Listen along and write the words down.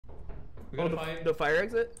We gotta find the fire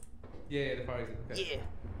exit? Yeah, the fire exit. Okay.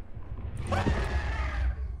 Yeah.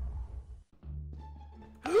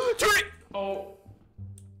 Turn it! Oh.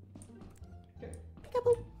 Okay.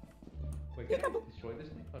 Peekaboo. Wait, can I destroy this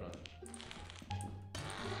thing? Hold on.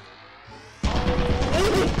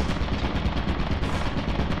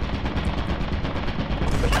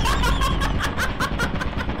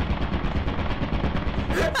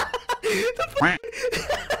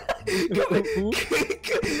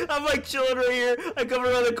 I'm like chilling right here. I come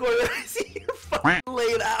around the corner. I see you fucking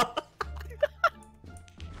laid out.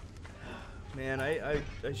 Man, I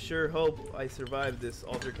sure hope I survived this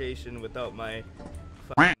altercation without my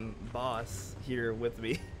fucking boss here with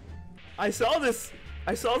me. I saw this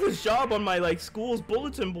job on my like school's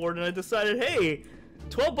bulletin board, and I decided, hey,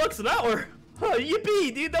 12 bucks an hour. Huh,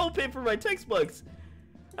 yippee, dude, that will pay for my textbooks.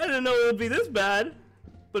 I didn't know it would be this bad,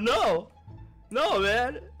 but no,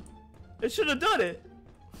 man. I should have done it.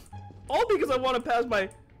 All because I want to pass my...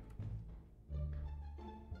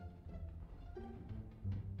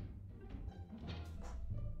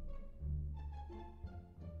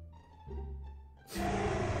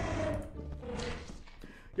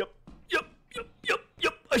 Yep.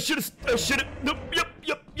 I should have, nope, yep.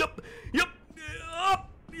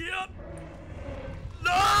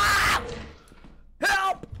 Ah!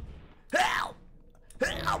 Help!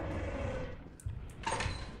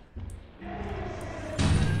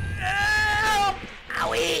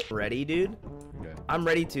 Ready, dude? Okay. I'm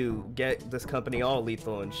ready to get this company all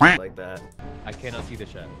lethal and shit like that. I cannot see the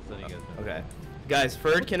chat. So you guys know. Okay. Guys,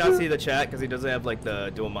 Ferd cannot see the chat because he doesn't have like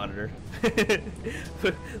the dual monitor.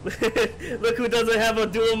 Look who doesn't have a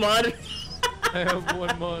dual monitor. I have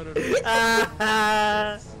one monitor.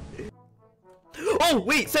 Oh,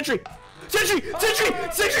 wait, sentry! Sentry!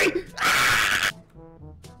 Ah!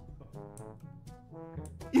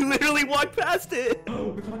 You literally walked past it. Oh,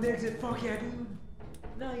 we found the exit. Fuck yeah, dude.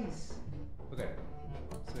 Nice. Okay.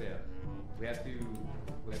 So yeah, we have to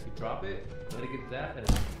drop it. Let it get zapped and.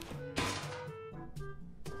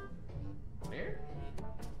 Mayor?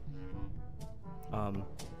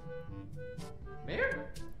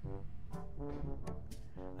 Mayor?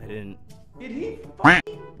 I didn't. Did he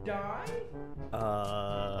fucking die?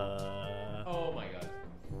 Oh my god.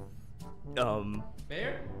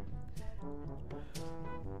 Mayor?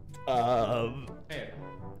 Mayor.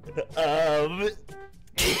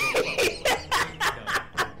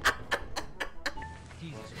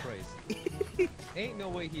 Jesus Christ. Ain't no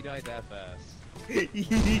way he died that fast.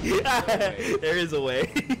 There is a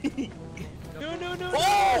way. No.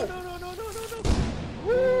 Oh! No.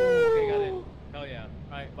 Woo! Okay, got it. Hell yeah.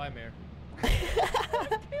 Alright, bye, Mayor.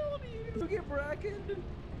 Killed you. Look at Bracken.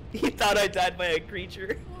 He thought I died by a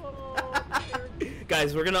creature. Oh,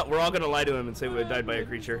 Guys, we're all gonna lie to him and say we died by a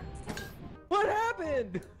creature. what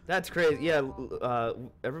happened? That's crazy. Yeah,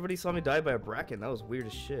 everybody saw me die by a bracken. That was weird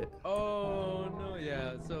as shit. Oh no,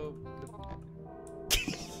 yeah. So,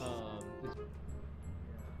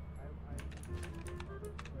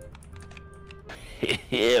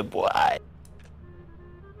 Yeah, boy.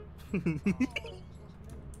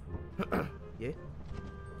 Yeah.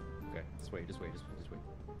 Okay, just wait.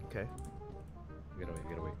 Okay. We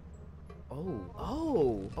gotta wait.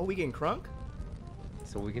 Oh, we getting crunk?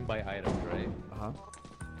 So we can buy items, right?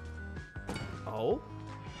 Oh.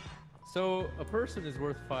 So a person is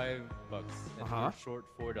worth $5, and we're short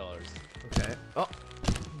 $4. Okay. Oh,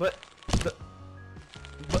 but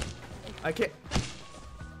I can't.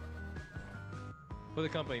 For the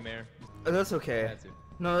company, Mayor. That's okay. That's it.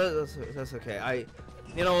 No, that's okay.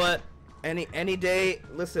 You know what? Any day.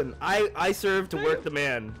 Listen, I serve to work the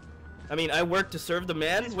man. I mean, I work to serve the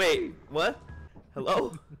man. Wait, what?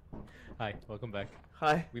 Hello? Hi, welcome back.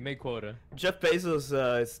 Hi. We made quota. Jeff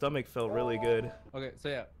Bezos' his stomach felt really good. Okay, so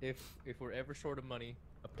yeah, if we're ever short of money,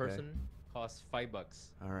 a person costs $5.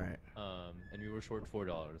 All right. And we were short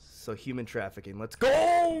 $4. So human trafficking. Let's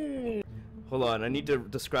go. Hold on, I need to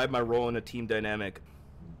describe my role in a team dynamic.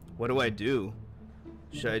 What do I do?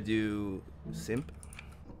 Should I do simp?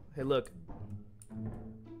 Hey, look.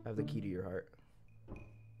 I have the key to your heart.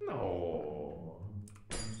 No.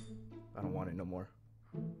 I don't want it no more.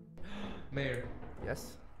 Mayor.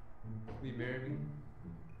 Yes? Will you marry me?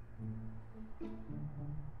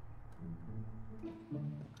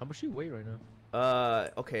 How much do you weigh right now?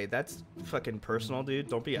 Okay, that's fucking personal, dude.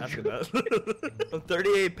 Don't be asking that. I'm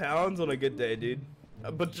 38 pounds on a good day, dude.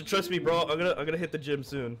 But trust me, bro, I'm gonna hit the gym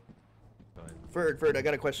soon. Fine. Ferd, I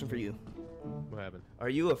got a question for you. What happened? Are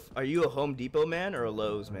you a Home Depot man or a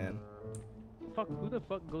Lowe's man? Fuck, who the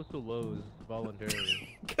fuck goes to Lowe's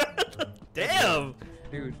voluntarily? Damn!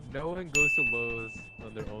 Dude, no one goes to Lowe's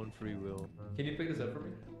on their own free will. Can you pick this up for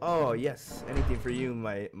me? Oh yes, anything for you,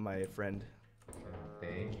 my friend.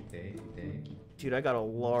 Thank you, thank you, thank you. Dude, I got a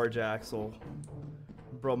large axle.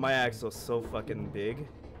 Bro, my axle is so fucking big.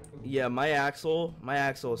 Yeah, my axle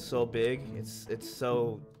is so big. It's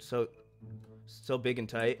so big and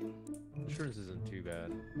tight. Insurance isn't too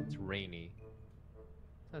bad. It's rainy.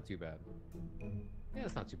 It's not too bad. Yeah,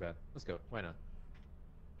 it's not too bad. Let's go. Why not?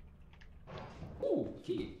 Ooh,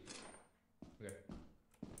 key. Okay.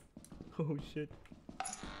 Oh shit.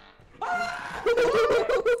 I'm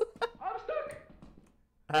stuck.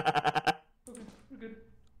 Okay, we're good.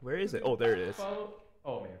 Where is it? Oh, there it is. Follow.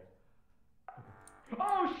 Oh man.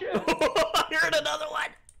 Oh shit. I heard another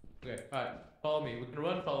one. Okay, alright. Follow me. We can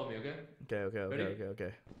run. Follow me. Okay.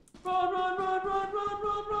 Okay. Run, run, run, run, run,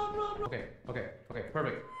 run, run, run. Okay.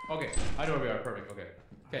 Perfect. Okay, I know where we are. Perfect. Okay.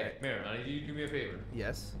 Okay, Maren, I need you to do me a favor.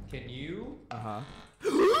 Yes. Can you? Oh,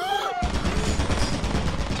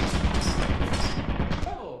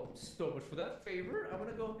 so much for that favor. I'm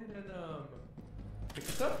gonna go ahead and pick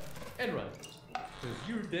this up and run. Cause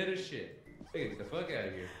you're dead as shit. Hey, get the fuck out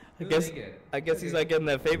of here. I guess he's not getting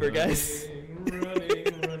that favor, guys.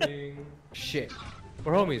 Running. Shit.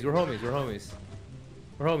 We're homies.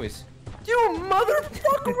 You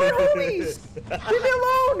motherfucker, we're homies! Leave me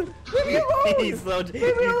alone! Leave me alone!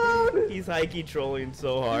 Leave me alone! He's high-key trolling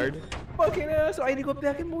so hard. Fucking ass, I need to go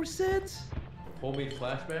back in more sets. Homemade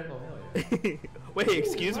flashback? Oh hell yeah. Wait,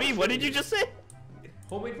 excuse me? What did you just say?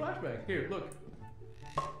 Homemade flashback. Here, look.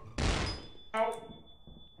 Ow.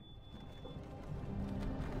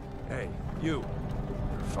 Hey, you.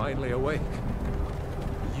 You're finally awake.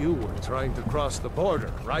 You were trying to cross the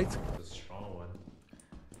border, right? A strong one.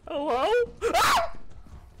 Hello? Ah!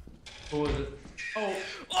 Who was it? Oh.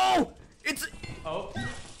 Oh! It's... Oh.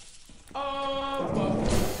 Oh, fuck.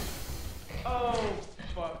 Oh,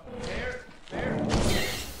 fuck. There.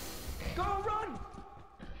 Go, run!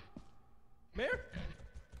 Mare?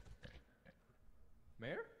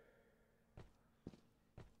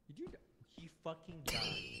 Did you die? He fucking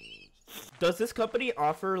died. Does this company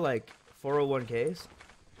offer, like, 401ks?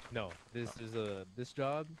 No, this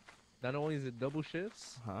job. Not only is it double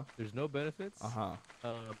shifts, there's no benefits,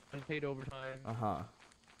 unpaid overtime,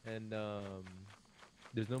 and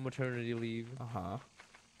there's no maternity leave.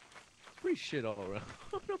 It's pretty shit all around.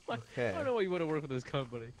 I don't know why you want to work with this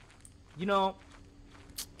company. You know,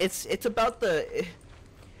 it's about the...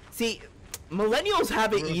 See, millennials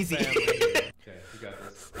have it easy. Okay, you got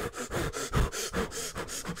this.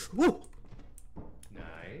 Woo!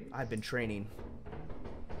 Nice. I've been training.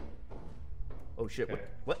 Oh shit, Okay.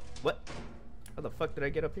 What? How the fuck did I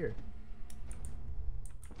get up here?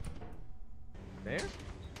 There?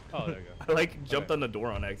 Oh, there you go. I like jumped on the door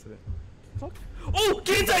on accident. Fuck. Oh!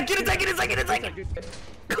 Get inside! Get inside! Get inside! Get inside! What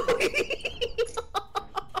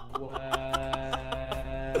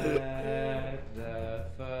the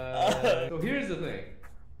fuck? So here's the thing.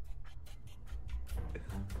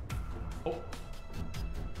 Oh.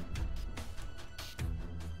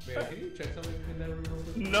 Man, can you check something in that room real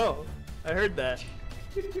quick? No, I heard that.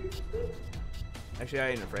 Actually, I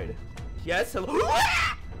ain't afraid. Yes, hello.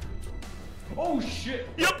 Oh shit!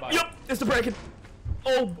 Yup, Bye. yup, it's the bracken.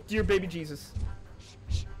 Oh, dear baby Jesus.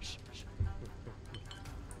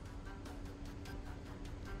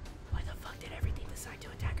 Why the fuck did everything decide to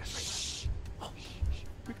attack us right now? Oh,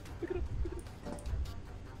 pick it up.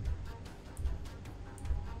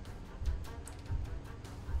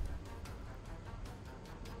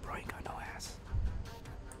 Bro, you got no ass.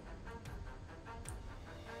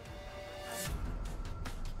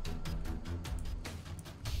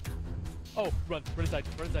 Oh, run inside.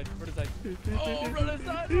 Oh, run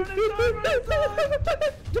inside. We're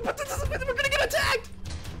gonna get attacked!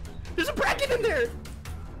 There's a bracken in there!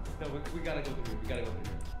 No, we gotta go through. We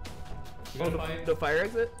gotta find The fire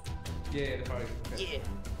exit? Yeah, the fire exit.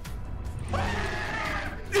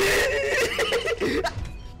 Yeah.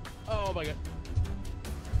 Oh my god.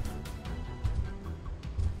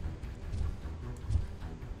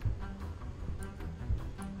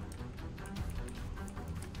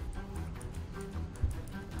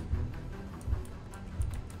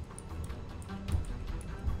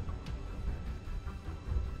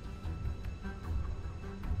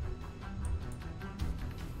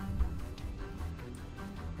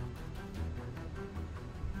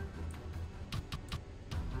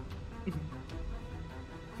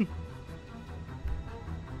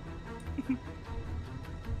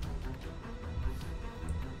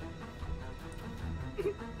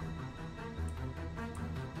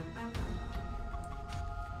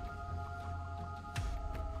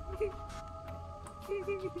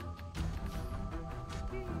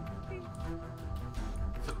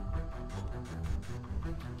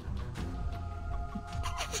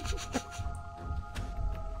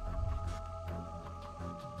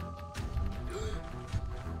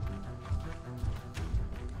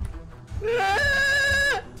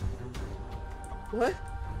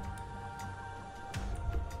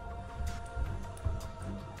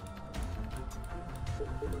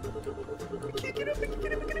 can't get up, I can't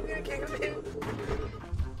get up, I can't get up.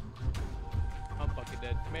 I'm fucking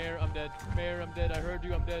dead. Mayor, I'm dead. Mayor, I'm dead. I heard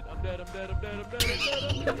you. I'm dead. I'm dead. I'm dead. I'm dead. I'm dead. I'm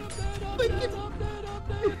dead. I'm dead. I'm dead. I'm dead. I'm dead.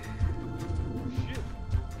 I'm dead.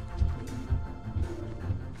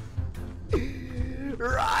 Shit.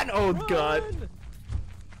 Run! Oh god.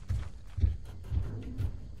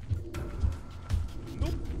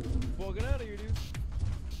 Nope. Fucking out of here, dude.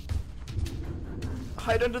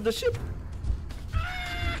 Hide under the ship.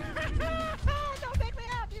 Don't make me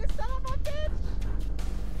up, you son of a bitch!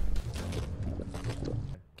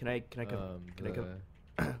 Can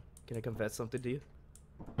I confess something to you?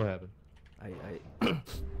 What happened?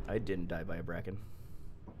 I didn't die by a bracken.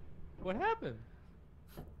 What happened?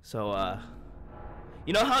 So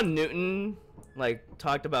you know how Newton like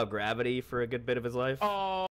talked about gravity for a good bit of his life? Oh.